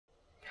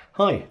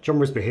Hi, John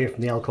Risby here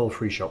from the Alcohol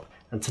Free Shop,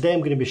 and today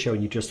I'm going to be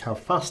showing you just how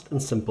fast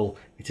and simple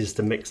it is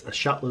to mix a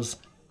Shatler's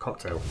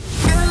cocktail.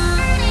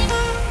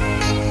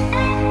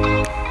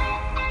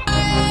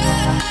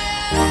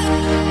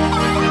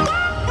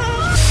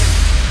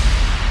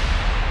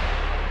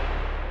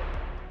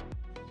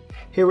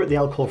 Here at the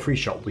Alcohol Free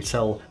Shop we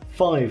sell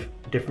 5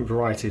 different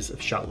varieties of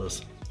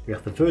Shatlers. We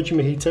have the Virgin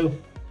Mojito,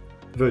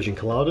 Virgin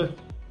Colada,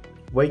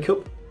 Wake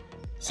Up,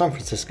 San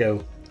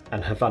Francisco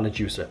and Havana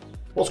Juicer.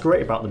 What's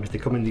great about them is they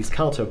come in these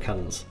Carto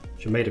cans,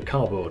 which are made of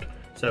cardboard,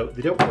 so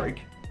they don't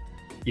break.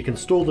 You can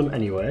store them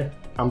anywhere,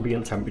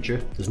 ambient temperature.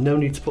 There's no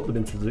need to put them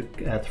into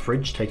the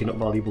fridge, taking up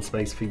valuable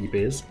space for your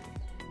beers.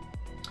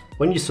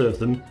 When you serve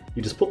them,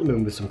 you just put them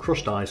in with some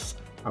crushed ice,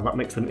 and that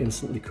makes them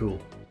instantly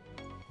cool.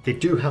 They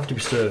do have to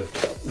be served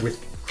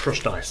with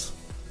crushed ice,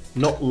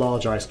 not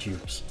large ice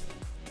cubes.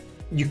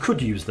 You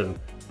could use them,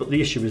 but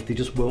the issue is they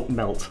just won't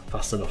melt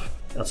fast enough,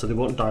 and so they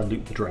won't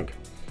dilute the drink.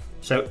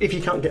 So if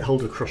you can't get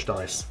hold of crushed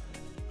ice,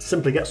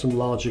 simply get some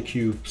larger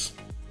cubes,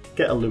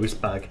 get a Lewis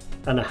bag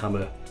and a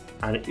hammer,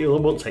 and it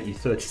won't take you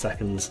 30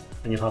 seconds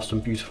and you'll have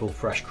some beautiful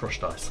fresh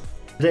crushed ice.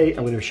 Today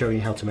I'm going to be showing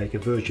you how to make a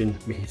Virgin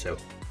Mojito.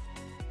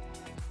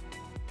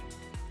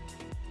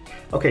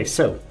 Okay,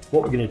 so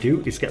what we're going to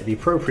do is get the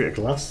appropriate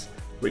glass,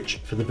 which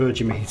for the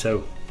Virgin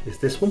Mojito is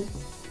this one,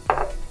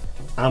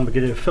 and we're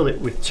going to fill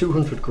it with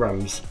 200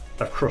 grams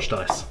of crushed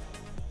ice.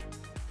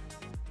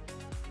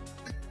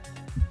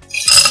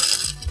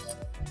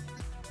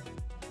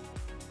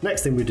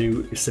 Next thing we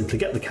do is simply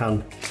get the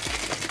can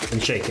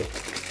and shake it.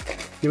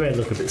 You may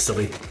look a bit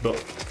silly,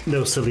 but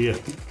no sillier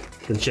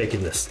than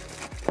shaking this.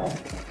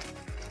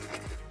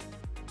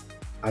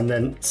 And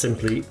then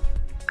simply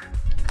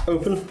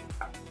open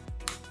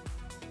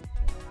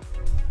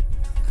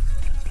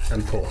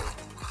and pour.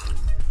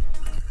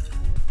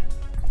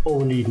 All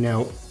we need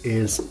now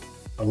is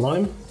a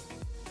lime.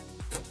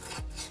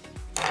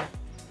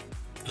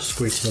 Just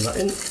squeeze some of that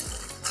in.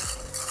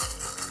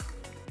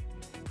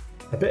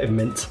 A bit of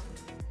mint.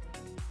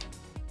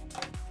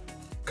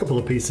 Couple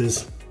of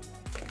pieces,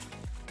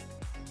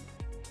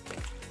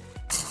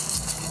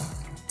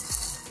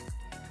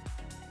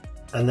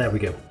 and there we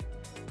go,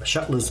 a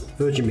Shatler's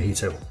Virgin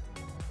Mojito.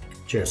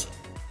 Cheers.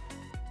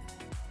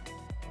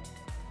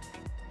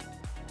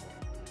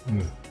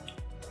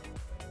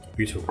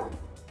 Beautiful.